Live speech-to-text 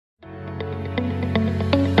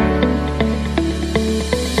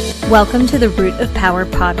Welcome to the Root of Power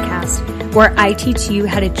podcast, where I teach you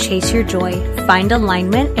how to chase your joy, find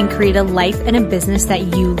alignment, and create a life and a business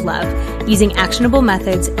that you love, using actionable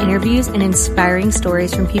methods, interviews, and inspiring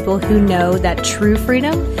stories from people who know that true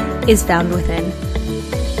freedom is found within.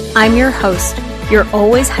 I'm your host, your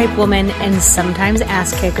always hype woman and sometimes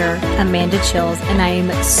ass kicker, Amanda Chills, and I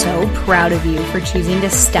am so proud of you for choosing to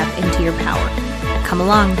step into your power. Come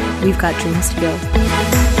along, we've got dreams to build.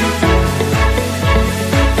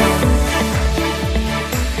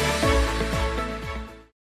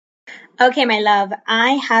 Okay, my love,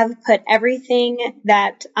 I have put everything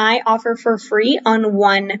that I offer for free on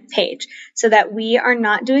one page so that we are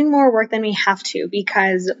not doing more work than we have to,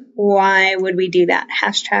 because why would we do that?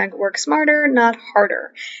 Hashtag work smarter, not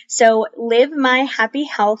harder. So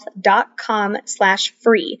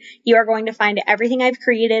livemyhappyhealth.com/free. You are going to find everything I've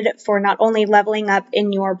created for not only leveling up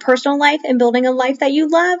in your personal life and building a life that you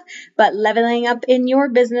love, but leveling up in your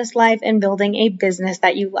business life and building a business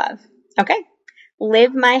that you love. Okay?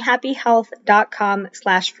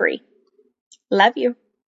 livemyhappyhealth.com/free. Love you.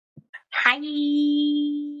 Hi.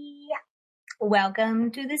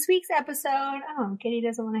 Welcome to this week's episode. Oh, Kitty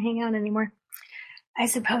doesn't want to hang out anymore. I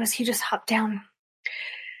suppose he just hopped down.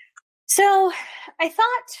 So I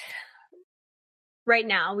thought right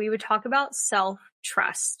now we would talk about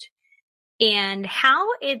self-trust and how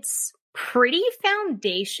it's pretty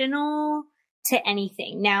foundational to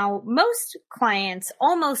anything. Now, most clients,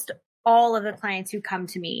 almost all of the clients who come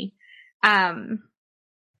to me, outside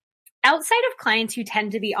of clients who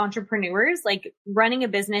tend to be entrepreneurs, like running a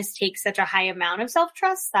business takes such a high amount of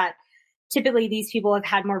self-trust that typically these people have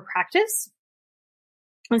had more practice.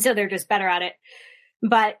 And so they're just better at it.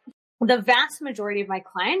 But the vast majority of my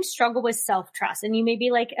clients struggle with self-trust. And you may be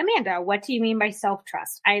like, Amanda, what do you mean by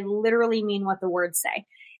self-trust? I literally mean what the words say.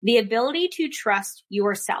 The ability to trust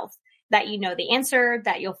yourself. That you know the answer,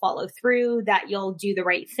 that you'll follow through, that you'll do the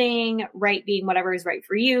right thing, right being whatever is right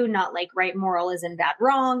for you, not like right moral is in bad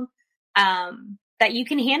wrong, that you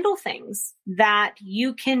can handle things, that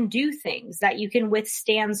you can do things, that you can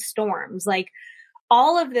withstand storms. Like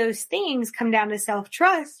all of those things come down to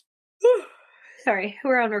self-trust. Sorry,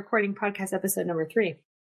 we're on recording podcast episode number 3,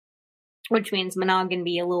 which means Manal can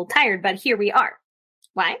be a little tired, but here we are.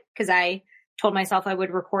 Why? Because I told myself I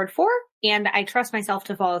would record 4, and I trust myself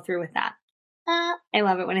to follow through with that. I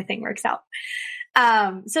love it when a thing works out.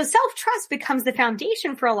 So self-trust becomes the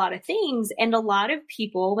foundation for a lot of things. And a lot of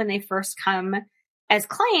people, when they first come as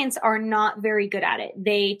clients, are not very good at it.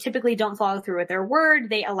 They typically don't follow through with their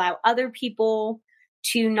word. They allow other people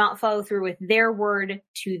to not follow through with their word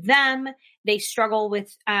to them. They struggle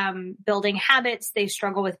with building habits. They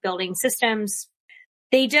struggle with building systems.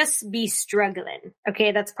 They just be struggling.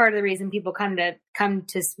 Okay. That's part of the reason people come to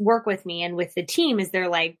work with me and with the team is they're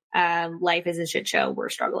like, life is a shit show. We're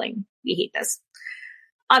struggling. We hate this.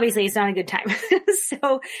 Obviously it's not a good time.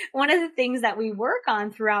 So one of the things that we work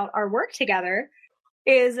on throughout our work together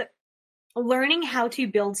is learning how to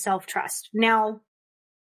build self-trust. Now,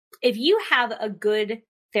 if you have a good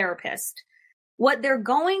therapist, what they're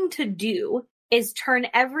going to do is turn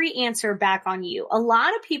every answer back on you. A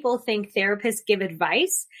lot of people think therapists give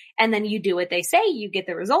advice and then you do what they say, you get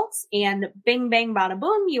the results, and bing, bang, bada,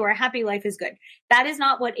 boom, you are happy, life is good. That is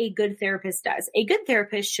not what a good therapist does. A good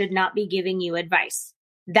therapist should not be giving you advice.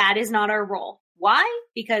 That is not our role. Why?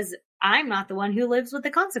 Because I'm not the one who lives with the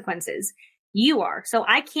consequences. You are. So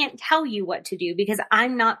I can't tell you what to do because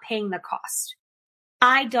I'm not paying the cost.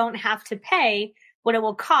 I don't have to pay what it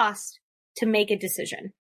will cost to make a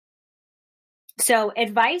decision. So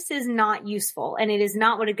advice is not useful, and it is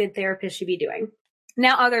not what a good therapist should be doing.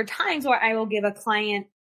 Now, are there times where I will give a client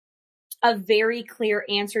a very clear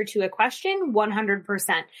answer to a question?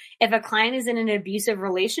 100%. If a client is in an abusive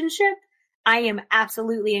relationship, I am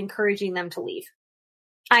absolutely encouraging them to leave.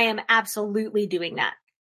 I am absolutely doing that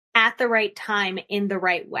at the right time in the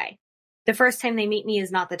right way. The first time they meet me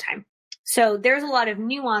is not the time. So there's a lot of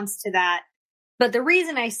nuance to that. But the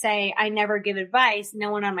reason I say I never give advice, no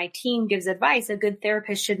one on my team gives advice, a good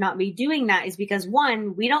therapist should not be doing that, is because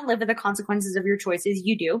 1, we don't live with the consequences of your choices.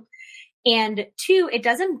 You do. And 2, it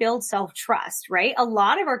doesn't build self-trust, right? A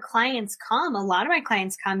lot of my clients come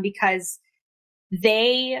because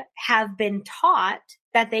they have been taught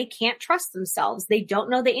that they can't trust themselves. They don't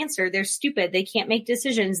know the answer. They're stupid. They can't make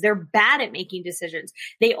decisions. They're bad at making decisions.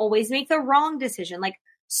 They always make the wrong decision. Like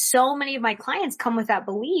so many of my clients come with that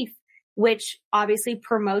belief, which obviously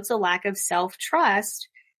promotes a lack of self-trust.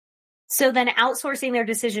 So then outsourcing their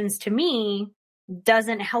decisions to me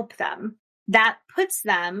doesn't help them. That puts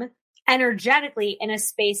them energetically in a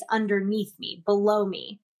space underneath me, below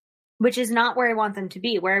me. which is not where I want them to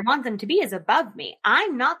be. Where I want them to be is above me.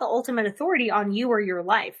 I'm not the ultimate authority on you or your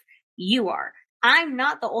life. You are. I'm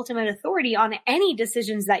not the ultimate authority on any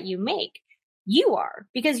decisions that you make. You are,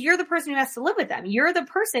 because you're the person who has to live with them. You're the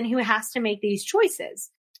person who has to make these choices.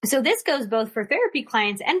 So this goes both for therapy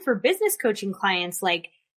clients and for business coaching clients. Like,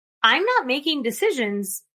 I'm not making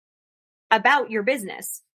decisions about your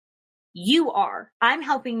business. You are. I'm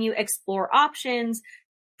helping you explore options,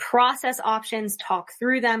 process options, talk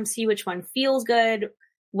through them, see which one feels good,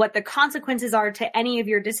 what the consequences are to any of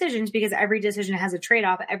your decisions, because every decision has a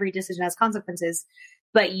trade-off. Every decision has consequences.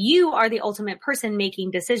 But you are the ultimate person making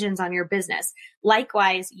decisions on your business.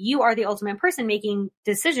 Likewise, you are the ultimate person making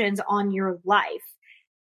decisions on your life.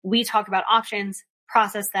 We talk about options,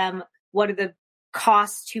 process them. What are the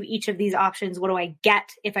costs to each of these options? What do I get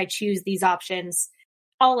if I choose these options?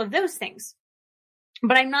 All of those things.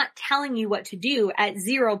 But I'm not telling you what to do. At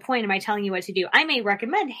 0 point am I telling you what to do. I may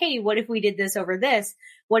recommend, hey, what if we did this over this?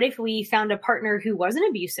 What if we found a partner who wasn't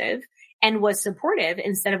abusive and was supportive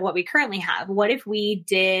instead of what we currently have? What if we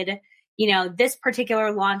did, this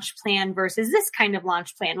particular launch plan versus this kind of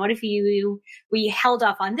launch plan? What if we held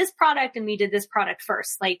off on this product and we did this product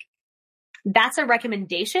first? Like, that's a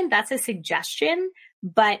recommendation. That's a suggestion,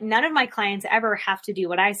 but none of my clients ever have to do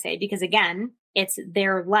what I say, because again, it's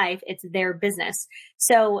their life. It's their business.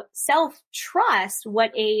 So self-trust,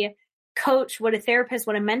 what a coach, what a therapist,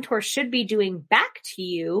 what a mentor should be doing back to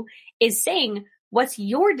you is saying, what's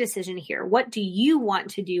your decision here? What do you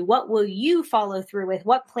want to do? What will you follow through with?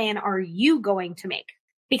 What plan are you going to make?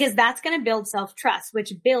 Because that's going to build self-trust,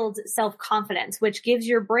 which builds self-confidence, which gives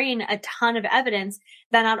your brain a ton of evidence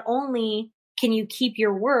that not only can you keep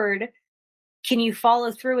your word, can you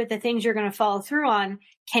follow through with the things you're going to follow through on?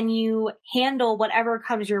 Can you handle whatever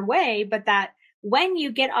comes your way? But that when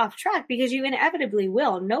you get off track, because you inevitably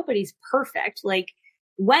will, nobody's perfect. Like,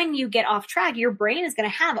 when you get off track, your brain is going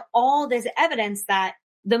to have all this evidence that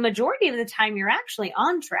the majority of the time you're actually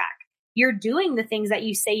on track. You're doing the things that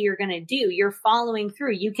you say you're going to do. You're following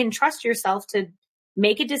through. You can trust yourself to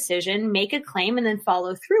make a decision, make a claim, and then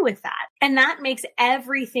follow through with that. And that makes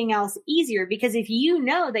everything else easier, because if you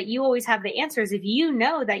know that you always have the answers, if you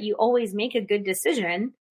know that you always make a good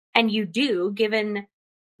decision, and you do, given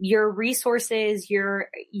your resources, your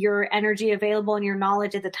energy available and your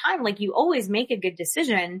knowledge at the time, like, you always make a good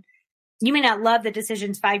decision. You may not love the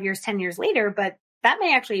decisions 5 years, 10 years later, but that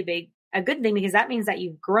may actually be a good thing, because that means that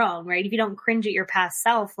you've grown, right? If you don't cringe at your past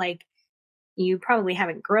self, like, you probably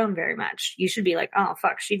haven't grown very much. You should be like, oh,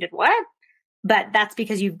 fuck, she did what? But that's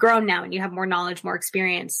because you've grown now and you have more knowledge, more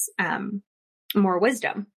experience, more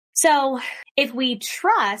wisdom. So if we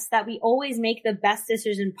trust that we always make the best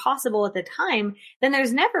decision possible at the time, then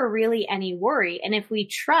there's never really any worry. And if we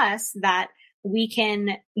trust that we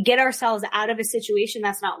can get ourselves out of a situation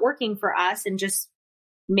that's not working for us and just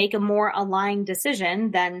make a more aligned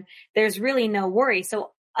decision, then there's really no worry.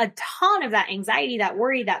 So a ton of that anxiety, that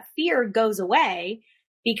worry, that fear goes away,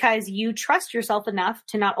 because you trust yourself enough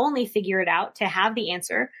to not only figure it out, to have the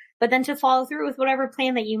answer, but then to follow through with whatever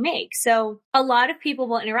plan that you make. So a lot of people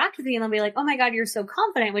will interact with you and they'll be like, oh my God, you're so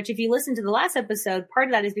confident, which if you listen to the last episode, part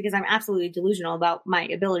of that is because I'm absolutely delusional about my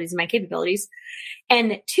abilities and my capabilities.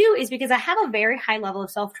 And 2 is because I have a very high level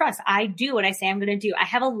of self-trust. I do what I say I'm going to do. I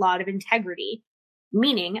have a lot of integrity,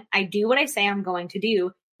 meaning I do what I say I'm going to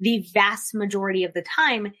do the vast majority of the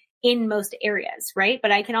time in most areas, right?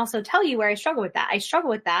 But I can also tell you where I struggle with that. I struggle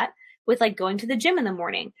with that with like going to the gym in the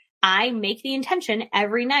morning. I make the intention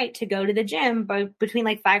every night to go to the gym between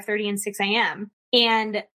like 5:30 and 6 a.m.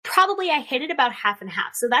 And probably I hit it about half and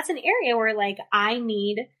half. So that's an area where like I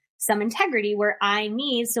need some integrity, where I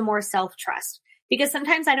need some more self-trust, because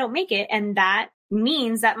sometimes I don't make it. And that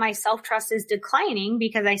means that my self-trust is declining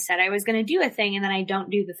because I said I was going to do a thing and then I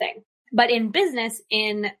don't do the thing. But in business,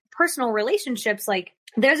 in personal relationships, like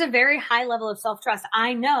there's a very high level of self-trust.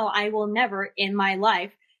 I know I will never in my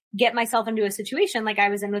life get myself into a situation like I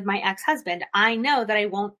was in with my ex-husband. I know that I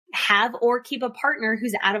won't have or keep a partner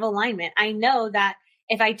who's out of alignment. I know that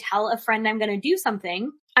if I tell a friend I'm going to do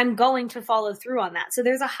something, I'm going to follow through on that. So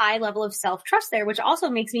there's a high level of self-trust there, which also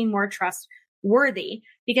makes me more trustworthy,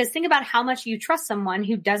 because think about how much you trust someone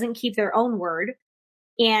who doesn't keep their own word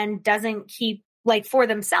and doesn't keep like for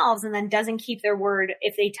themselves, and then doesn't keep their word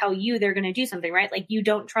if they tell you they're going to do something, right? Like you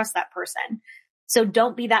don't trust that person. So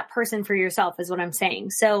don't be that person for yourself is what I'm saying.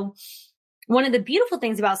 So one of the beautiful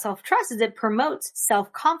things about self-trust is it promotes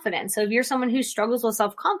self-confidence. So if you're someone who struggles with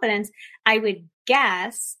self-confidence, I would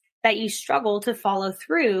guess that you struggle to follow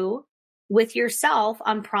through with yourself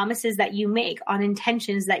on promises that you make, on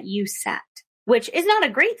intentions that you set, which is not a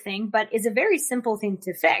great thing, but is a very simple thing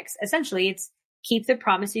to fix. Essentially, it's keep the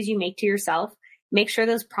promises you make to yourself. Make sure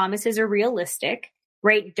those promises are realistic,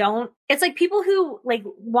 right? It's like people who like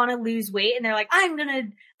want to lose weight and they're like, I'm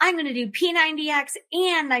going to do P90X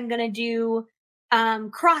and I'm going to do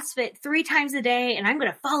CrossFit 3 times a day and I'm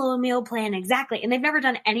going to follow a meal plan exactly. And they've never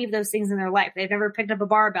done any of those things in their life. They've never picked up a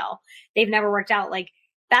barbell. They've never worked out. Like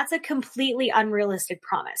that's a completely unrealistic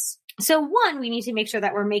promise. So one, we need to make sure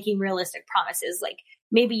that we're making realistic promises. Like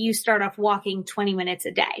maybe you start off walking 20 minutes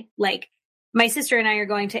a day. Like my sister and I are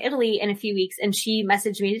going to Italy in a few weeks and she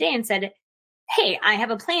messaged me today and said, hey, I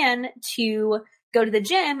have a plan to go to the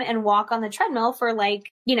gym and walk on the treadmill for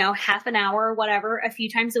like, half an hour or whatever, a few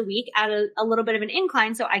times a week at a little bit of an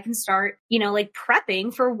incline. So I can start, like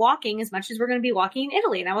prepping for walking as much as we're going to be walking in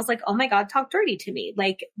Italy. And I was like, oh my God, talk dirty to me.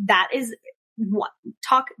 Like that is what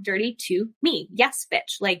talk dirty to me. Yes,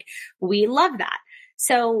 bitch. Like we love that.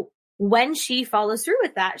 So when she follows through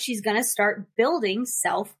with that, she's going to start building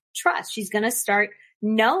self-trust. She's going to start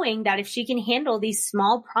knowing that if she can handle these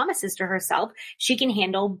small promises to herself, she can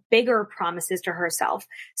handle bigger promises to herself.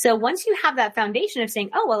 So once you have that foundation of saying,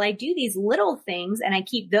 oh, well, I do these little things and I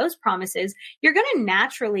keep those promises, you're going to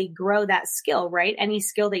naturally grow that skill, right? Any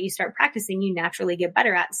skill that you start practicing, you naturally get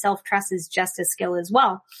better at. Self-trust is just a skill as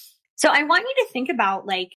well. So I want you to think about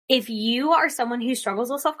like, if you are someone who struggles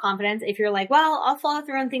with self-confidence, if you're like, well, I'll follow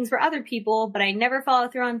through on things for other people, but I never follow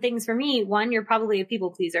through on things for me. One, you're probably a people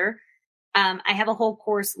pleaser. I have a whole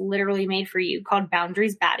course literally made for you called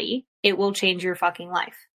Boundaries Baddie. It will change your fucking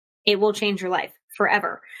life. It will change your life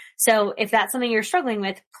forever. So if that's something you're struggling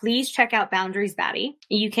with, please check out Boundaries Baddie.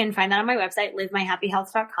 You can find that on my website,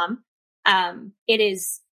 livemyhappyhealth.com. It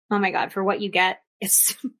is, oh my God, for what you get,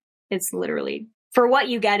 it's literally, for what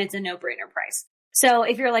you get, it's a no-brainer price. So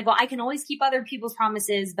if you're like, well, I can always keep other people's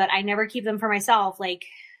promises, but I never keep them for myself, like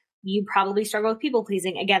you probably struggle with people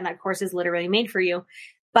pleasing. Again, that course is literally made for you.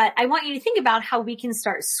 But I want you to think about how we can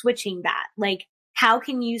start switching that. Like, how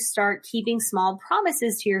can you start keeping small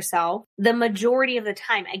promises to yourself the majority of the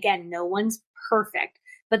time? Again, no one's perfect,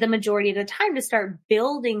 but the majority of the time to start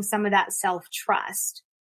building some of that self-trust.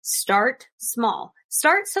 Start small.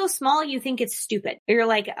 Start so small you think it's stupid. You're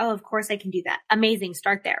like, oh, of course I can do that. Amazing.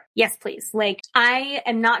 Start there. Yes, please. Like, I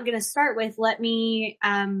am not going to start with, let me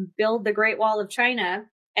build the Great Wall of China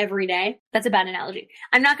every day. That's a bad analogy.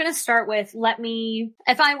 I'm not going to start with,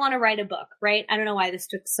 if I want to write a book, right? I don't know why this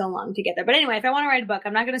took so long to get there. But anyway, if I want to write a book,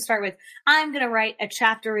 I'm not going to start with, I'm going to write a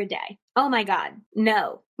chapter a day. Oh my God.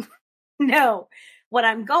 No, no. What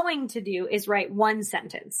I'm going to do is write one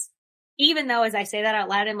sentence. Even though as I say that out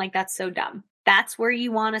loud, I'm like, that's so dumb. That's where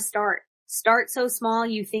you want to start. Start so small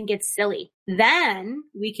you think it's silly. Then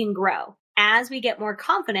we can grow. As we get more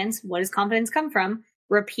confidence, what does confidence come from?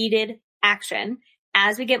 Repeated action.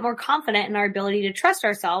 As we get more confident in our ability to trust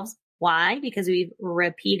ourselves, why? Because we've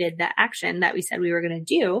repeated the action that we said we were going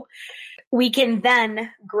to do, we can then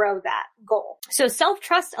grow that goal. So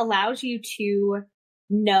self-trust allows you to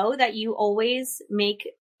know that you always make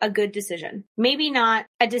a good decision. Maybe not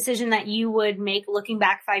a decision that you would make looking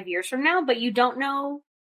back 5 years from now, but you don't know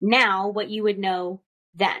now what you would know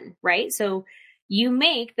then, right? So you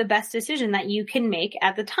make the best decision that you can make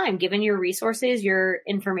at the time, given your resources, your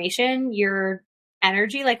information, your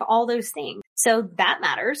energy, like all those things. So that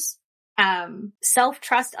matters.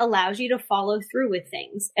 Self-trust allows you to follow through with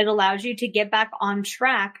things. It allows you to get back on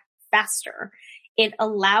track faster. It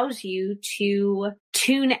allows you to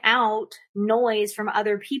tune out noise from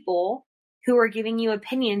other people who are giving you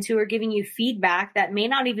opinions, who are giving you feedback that may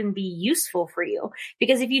not even be useful for you.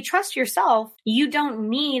 Because if you trust yourself, you don't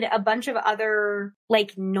need a bunch of other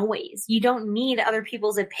like noise. You don't need other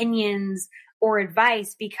people's opinions or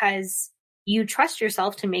advice because you trust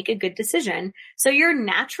yourself to make a good decision. So you're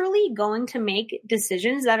naturally going to make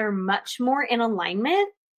decisions that are much more in alignment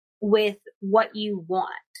with what you want,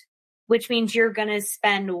 which means you're going to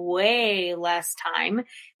spend way less time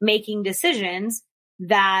making decisions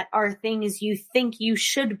that are things you think you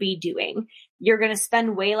should be doing. You're going to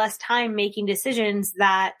spend way less time making decisions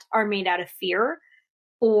that are made out of fear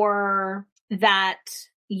or that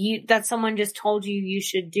someone just told you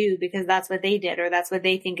should do because that's what they did or that's what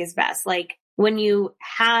they think is best. Like when you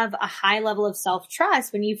have a high level of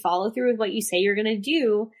self-trust, when you follow through with what you say you're going to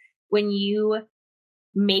do, when you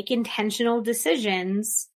make intentional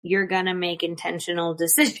decisions, you're going to make intentional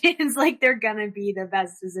decisions. Like they're going to be the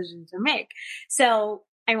best decision to make. So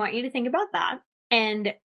I want you to think about that.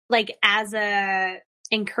 And like as a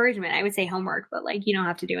encouragement, I would say homework, but like you don't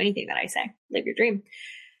have to do anything that I say. Live your dream.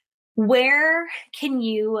 Where can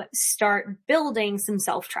you start building some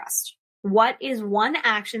self-trust? What is one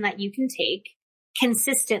action that you can take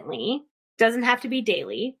consistently? Doesn't have to be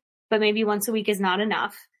daily, but maybe once a week is not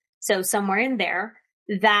enough. So somewhere in there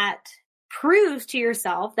that proves to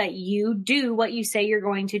yourself that you do what you say you're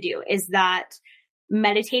going to do. Is that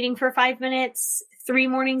meditating for 5 minutes, 3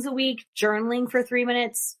 mornings a week, journaling for 3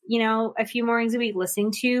 minutes, a few mornings a week,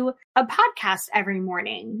 listening to a podcast every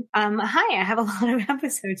morning. Hi, I have a lot of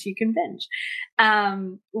episodes you can binge.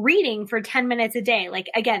 Reading for 10 minutes a day. Like,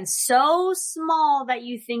 again, so small that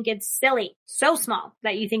you think it's silly. So small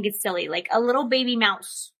that you think it's silly. Like a little baby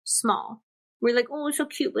mouse small. We're like, oh, so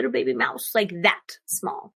cute, little baby mouse. Like that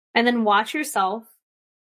small. And then watch yourself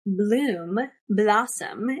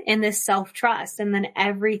blossom in this self-trust. And then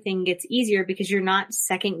everything gets easier because you're not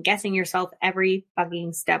second guessing yourself every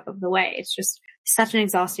fucking step of the way. It's just such an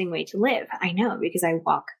exhausting way to live. I know, because I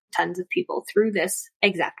walk tons of people through this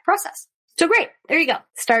exact process. So great. There you go.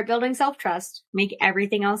 Start building self-trust. Make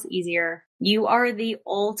everything else easier. You are the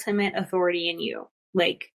ultimate authority in you.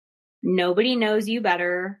 Like, nobody knows you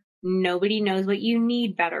better. Nobody knows what you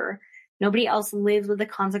need better. Nobody else lives with the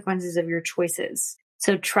consequences of your choices.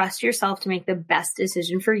 So trust yourself to make the best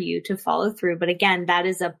decision for you to follow through. But again, that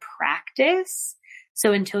is a practice.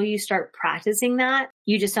 So until you start practicing that,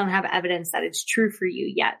 you just don't have evidence that it's true for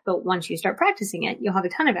you yet. But once you start practicing it, you'll have a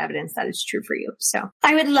ton of evidence that it's true for you. So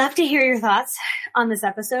I would love to hear your thoughts on this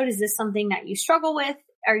episode. Is this something that you struggle with?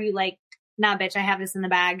 Are you like, nah, bitch, I have this in the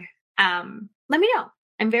bag? Let me know.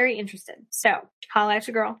 I'm very interested. So holla at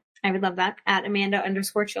your girl. I would love that at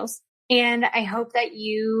Amanda_Chills. And I hope that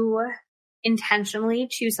you intentionally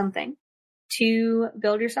choose something to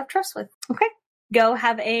build your self-trust with. Okay. Go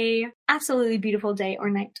have a absolutely beautiful day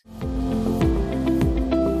or night.